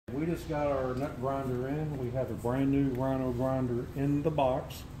just got our nut grinder in. We have a brand new RHINO grinder in the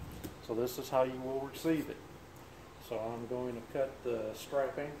box. So this is how you will receive it. So I'm going to cut the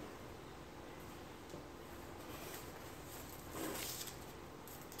strapping.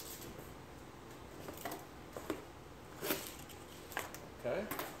 Okay.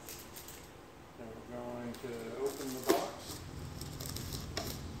 Then we're going to open the box.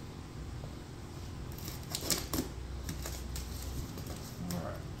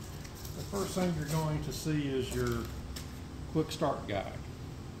 Alright. The first thing you're going to see is your quick start guide.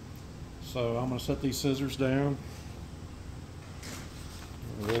 So I'm going to set these scissors down.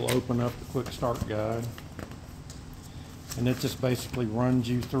 We'll open up the quick start guide. And it just basically runs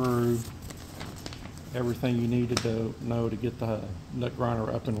you through everything you needed to know to get the nut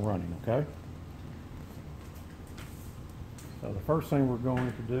grinder up and running, okay? So the first thing we're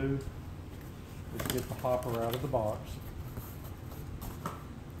going to do is get the hopper out of the box.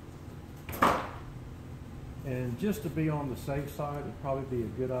 And just to be on the safe side, it'd probably be a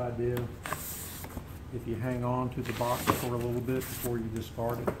good idea if you hang on to the box for a little bit before you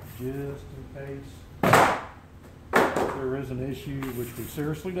discard it, just in case there is an issue, which we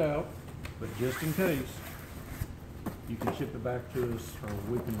seriously doubt, but just in case, you can ship it back to us, or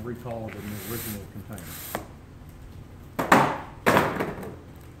we can recall it in the original container.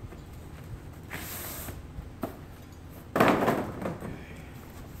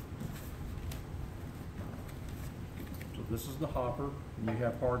 So this is the hopper, and you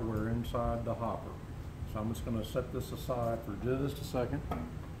have hardware inside the hopper. So I'm just going to set this aside for just a second.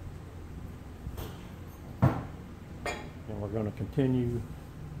 And we're going to continue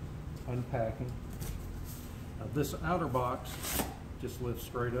unpacking. Now this outer box just lifts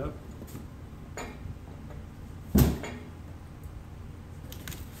straight up.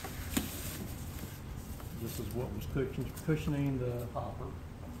 This is what was cushioning the hopper.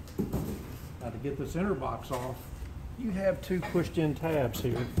 Now to get this inner box off, you have two pushed in tabs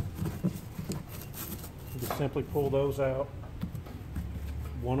here. You just simply pull those out,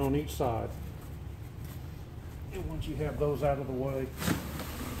 one on each side. And once you have those out of the way,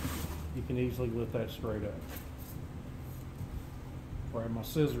 you can easily lift that straight up. Grab my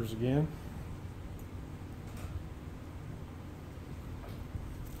scissors again.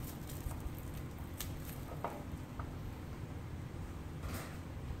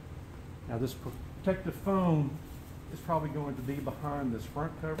 Now this protective foam is probably going to be behind this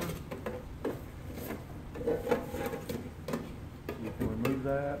front cover. You can remove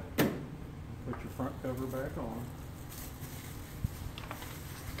that, put your front cover back on.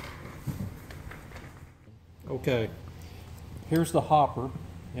 Okay, here's the hopper,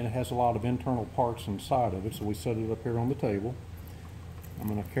 and it has a lot of internal parts inside of it, so we set it up here on the table. I'm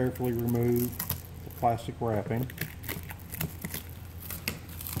going to carefully remove the plastic wrapping.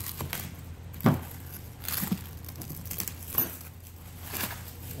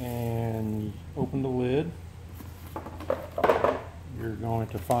 And open the lid. You're going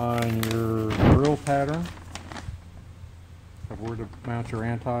to find your drill pattern of where to mount your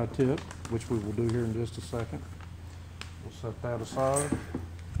anti-tip, which we will do here in just a second. We'll set that aside.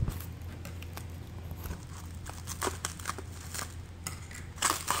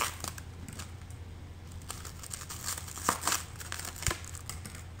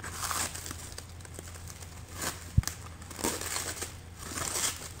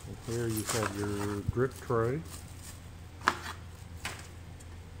 Here you have your grip tray.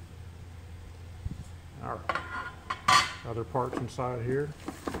 Our other parts inside here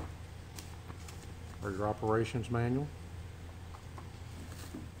are your operations manual.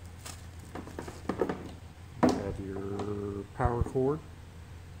 You have your power cord.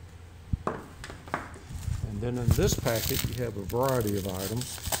 And then in this packet you have a variety of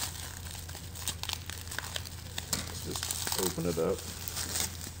items. Let's just open it up.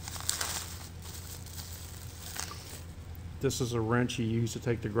 This is a wrench you use to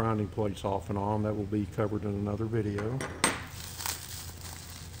take the grinding plates off and on. That will be covered in another video.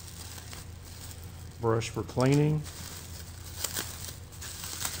 Brush for cleaning.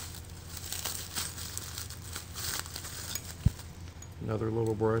 Another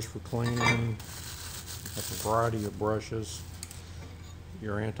little brush for cleaning. That's a variety of brushes.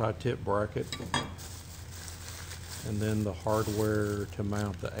 Your anti-tip bracket. And then the hardware to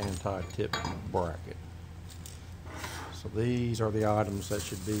mount the anti-tip bracket. So these are the items that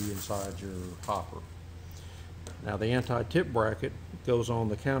should be inside your hopper. Now the anti-tip bracket goes on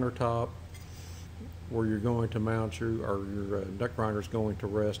the countertop where you're going to mount your nut grinder is going to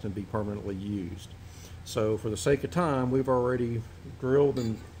rest and be permanently used. So for the sake of time, we've already drilled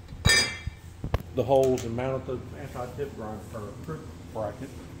in the holes and mounted the anti-tip grinder bracket.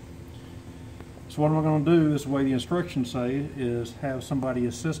 So what I'm going to do is the way the instructions say is have somebody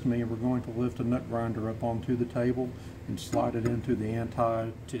assist me, and we're going to lift a nut grinder up onto the table and slide it into the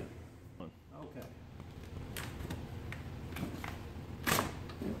anti-tip. Okay.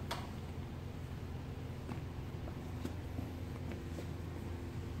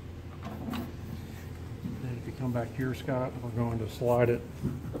 Then if you come back here, Scott, we're going to slide it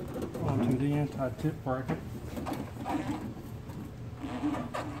onto the anti-tip bracket.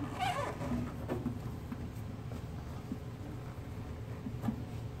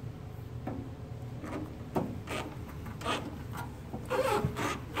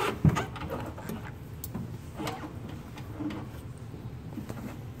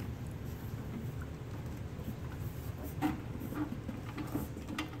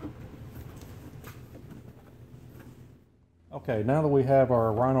 Okay, now that we have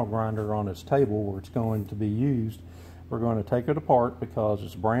our RHINO grinder on its table where it's going to be used, we're going to take it apart because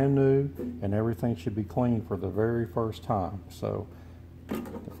it's brand new and everything should be clean for the very first time. So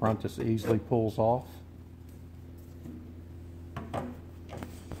the front just easily pulls off.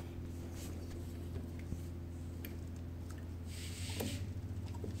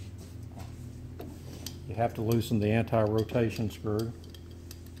 You have to loosen the anti-rotation screw.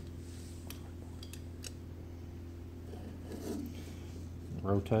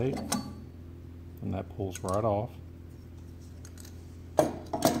 Rotate, and that pulls right off.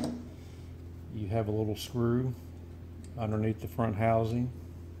 You have a little screw underneath the front housing.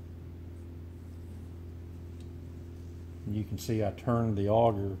 And you can see I turned the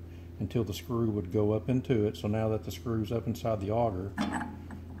auger until the screw would go up into it. So now that the screw's up inside the auger,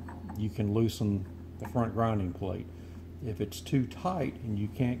 you can loosen the front grinding plate. If it's too tight and you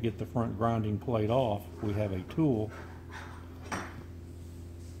can't get the front grinding plate off, we have a tool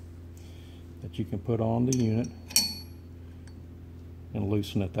that you can put on the unit and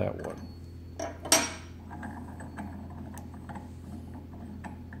loosen it that way.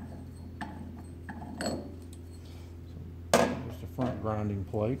 So there's the front grinding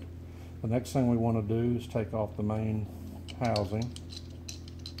plate. The next thing we want to do is take off the main housing.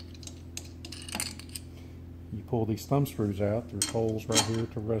 You pull these thumb screws out. There's holes right here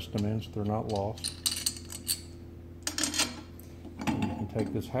to rest them in so they're not lost. And you can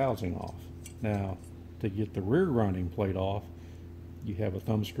take this housing off. Now, to get the rear grinding plate off, you have a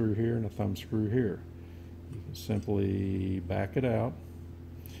thumb screw here and a thumb screw here. You can simply back it out.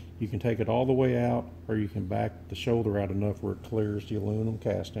 You can take it all the way out, or you can back the shoulder out enough where it clears the aluminum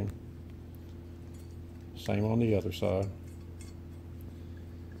casting. Same on the other side.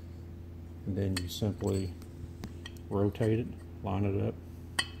 And then you simply rotate it, line it up.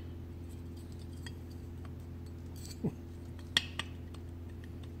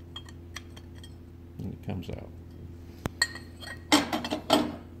 And it comes out.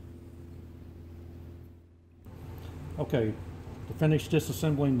 Okay, to finish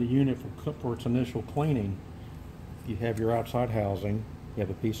disassembling the unit for its initial cleaning, you have your outside housing, you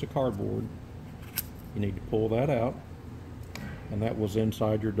have a piece of cardboard, you need to pull that out, and that was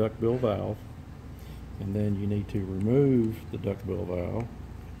inside your duckbill valve. And then you need to remove the duckbill valve.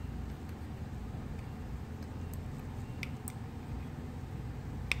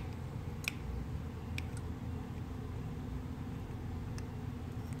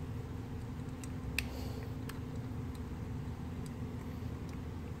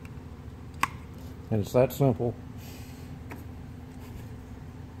 And it's that simple.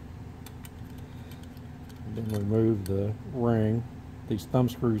 And then remove the ring. These thumb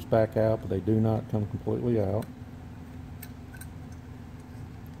screws back out, but they do not come completely out.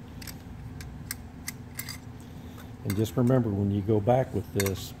 And just remember, when you go back with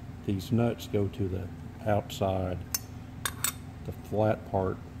this, these nuts go to the outside. The flat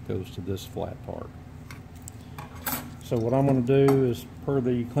part goes to this flat part. So what I'm going to do is, per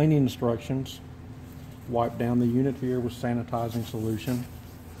the cleaning instructions, wipe down the unit here with sanitizing solution.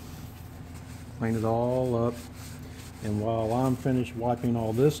 Clean it all up. And while I'm finished wiping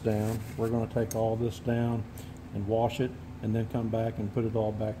all this down, we're going to take all this down and wash it, and then come back and put it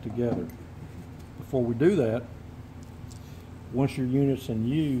all back together. Before we do that, once your unit's in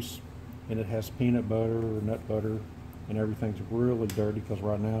use and it has peanut butter or nut butter and everything's really dirty, because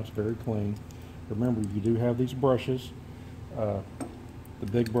right now it's very clean, remember you do have these brushes.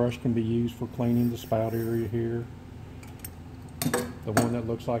 The big brush can be used for cleaning the spout area here. The one that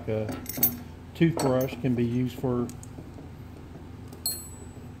looks like a toothbrush can be used for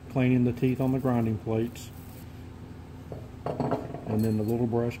cleaning the teeth on the grinding plates. And then the little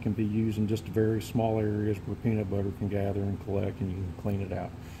brush can be used in just very small areas where peanut butter can gather and collect, and you can clean it out.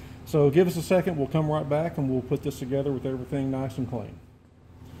 So give us a second, we'll come right back and we'll put this together with everything nice and clean.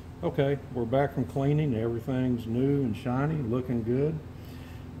 Okay, we're back from cleaning. Everything's new and shiny, looking good.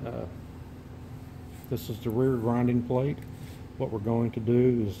 This is the rear grinding plate. What we're going to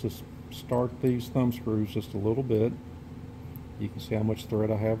do is just start these thumb screws just a little bit. You can see how much thread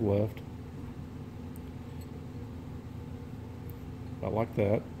I have left. About like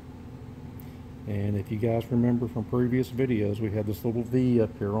that. And if you guys remember from previous videos, we had this little V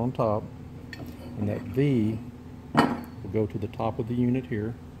up here on top, and that V will go to the top of the unit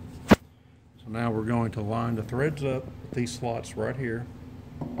here. So now we're going to line the threads up with these slots right here.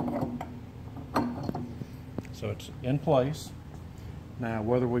 So it's in place. Now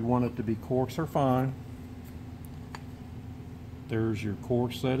whether we want it to be coarse or fine, there's your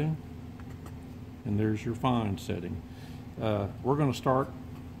coarse setting and there's your fine setting. We're going to start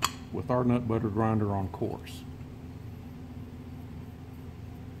with our nut butter grinder on coarse.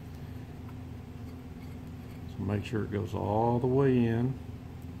 So make sure it goes all the way in,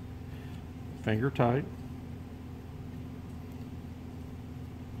 finger tight,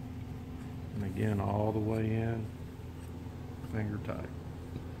 and again all the way in, finger tight.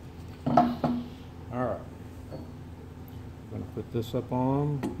 All right, I'm going to put this up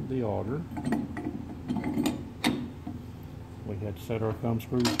on the auger. We had to set our thumb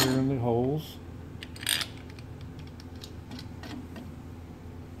screws here in the holes.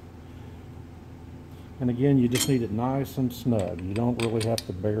 And again, you just need it nice and snug. You don't really have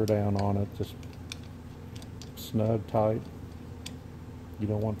to bear down on it, just snug, tight. You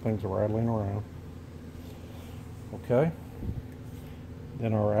don't want things rattling around. Okay.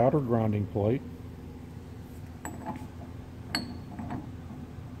 Then our outer grinding plate.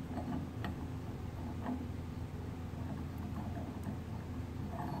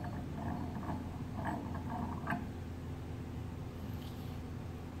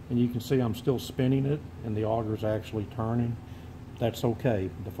 And you can see I'm still spinning it and the auger's actually turning. That's okay.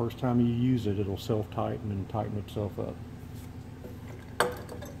 The first time you use it, it'll self-tighten and tighten itself up.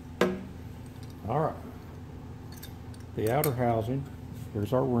 All right. The outer housing,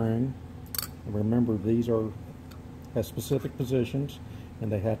 here's our ring. And remember, these have specific positions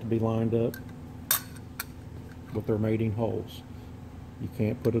and they have to be lined up with their mating holes. You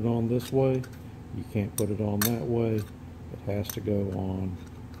can't put it on this way. You can't put it on that way. It has to go on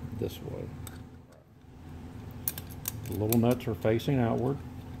this way. The little nuts are facing outward.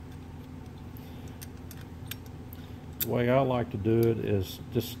 The way I like to do it is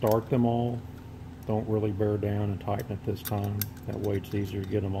just start them all. Don't really bear down and tighten it this time. That way it's easier to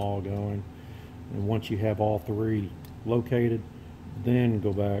get them all going. And once you have all three located, then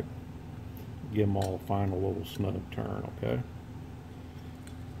go back, give them all a final little snug turn, okay?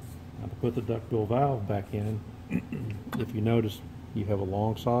 Now to put the duckbill valve back in, if you notice, you have a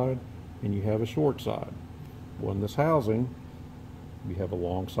long side and you have a short side. Well, in this housing, you have a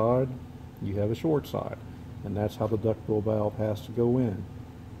long side, you have a short side, and that's how the duckbill valve has to go in.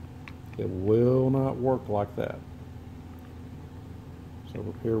 It will not work like that.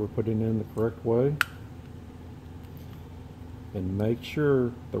 So here we're putting it in the correct way, and make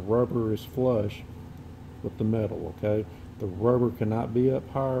sure the rubber is flush with the metal, okay? The rubber cannot be up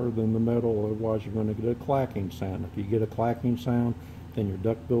higher than the metal, otherwise you're going to get a clacking sound. If you get a clacking sound, then your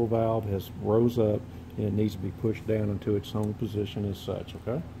duckbill valve has rose up and it needs to be pushed down into its own position as such,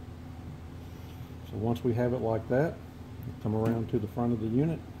 okay? So once we have it like that, come around to the front of the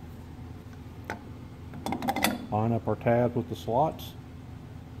unit, line up our tabs with the slots,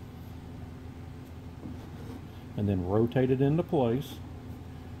 and then rotate it into place.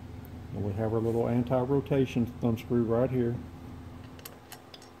 And we have our little anti-rotation thumb screw right here.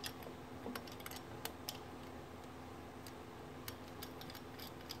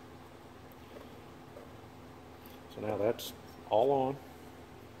 So now that's all on.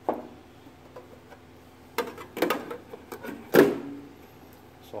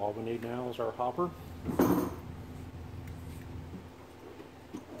 So all we need now is our hopper.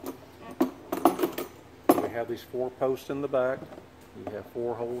 We have these 4 posts in the back. You have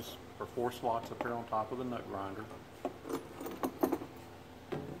 4 holes or 4 slots up here on top of the nut grinder.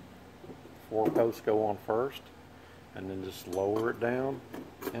 4 posts go on first, and then just lower it down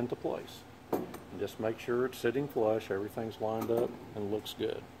into place. And just make sure it's sitting flush, everything's lined up and looks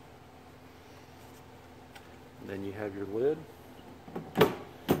good. And then you have your lid.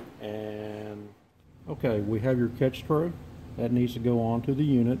 And okay, we have your catch tray. That needs to go onto the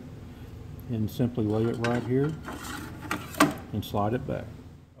unit, and simply lay it right here and slide it back.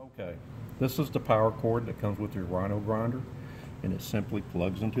 Okay, this is the power cord that comes with your RHINO grinder, and it simply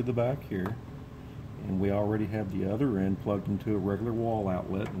plugs into the back here. And we already have the other end plugged into a regular wall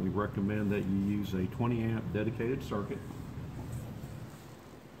outlet, and we recommend that you use a 20 amp dedicated circuit.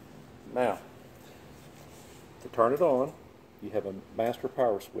 Now, to turn it on, you have a master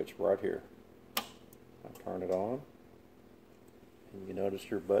power switch right here. Now turn it on, and you notice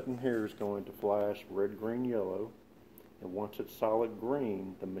your button here is going to flash red, green, yellow, and once it's solid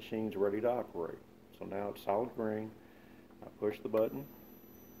green, the machine's ready to operate. So now it's solid green. I push the button.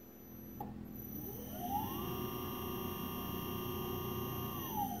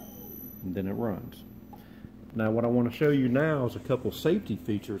 And then it runs. Now what I want to show you now is a couple safety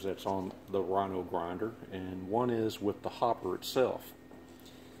features that's on the RHINO grinder, and one is with the hopper itself.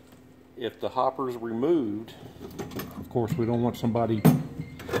 If the hopper is removed, of course we don't want somebody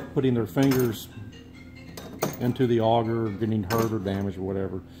putting their fingers into the auger or getting hurt or damaged or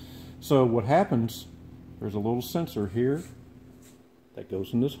whatever. So what happens, there's a little sensor here that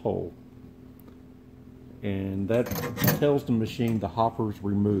goes in this hole, and that tells the machine the hopper is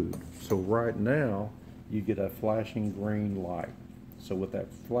removed. So right now you get a flashing green light. So with that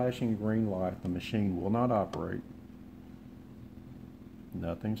flashing green light, the machine will not operate.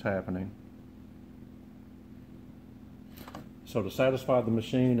 Nothing's happening. So to satisfy the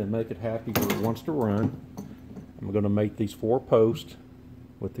machine and make it happy where it wants to run, I'm going to make these 4 posts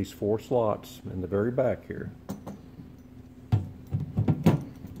with these 4 slots in the very back here.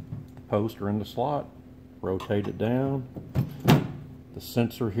 Posts are in the slot, rotate it down. The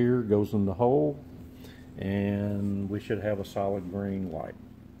sensor here goes in the hole, and we should have a solid green light,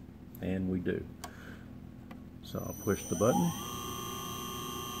 and we do. So I'll push the button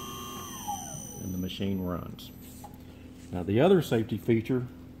and the machine runs. Now the other safety feature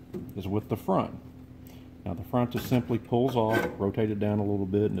is with the front. Now the front just simply pulls off, rotate it down a little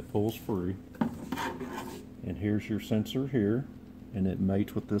bit, and it pulls free. And here's your sensor here, and it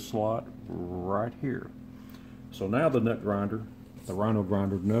mates with this slot right here. So now the nut grinder, the RHINO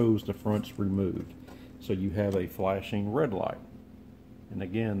grinder, knows the front's removed. So you have a flashing red light. And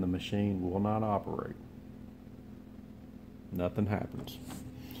again, the machine will not operate. Nothing happens.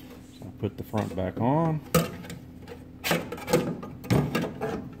 So I put the front back on.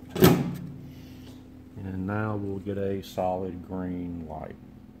 And now we'll get a solid green light.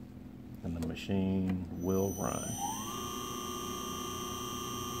 And the machine will run.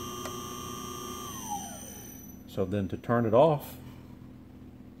 So then to turn it off,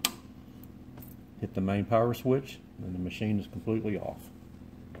 hit the main power switch, and the machine is completely off.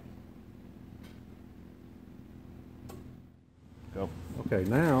 Go. Okay,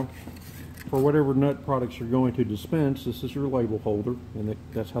 now for whatever nut products you're going to dispense, this is your label holder, and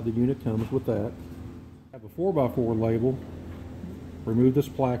that's how the unit comes with that. Have a 4x4 label. Remove this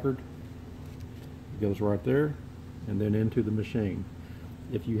placard. It goes right there, and then into the machine.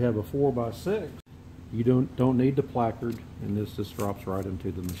 If you have a 4x6, you don't need the placard, and this just drops right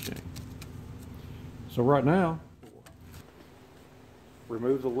into the machine. So right now,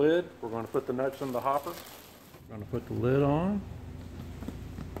 remove the lid. We're going to put the nuts in the hopper. We're going to put the lid on.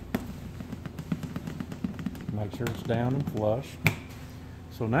 Make sure it's down and flush.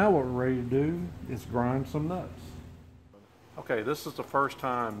 So now what we're ready to do is grind some nuts. Okay, this is the first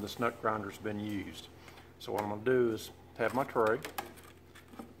time this nut grinder's been used. So what I'm going to do is have my tray,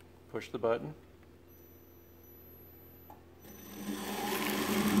 push the button,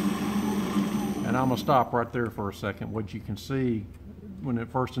 and I'm going to stop right there for a second. What you can see, when it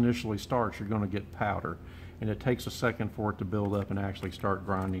first initially starts, you're going to get powder. And it takes a second for it to build up and actually start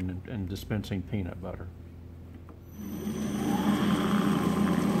grinding and dispensing peanut butter.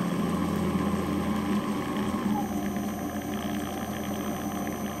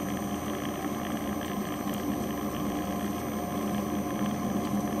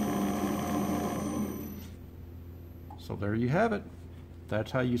 So there you have it.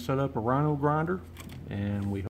 That's how you set up a RHINO grinder, and we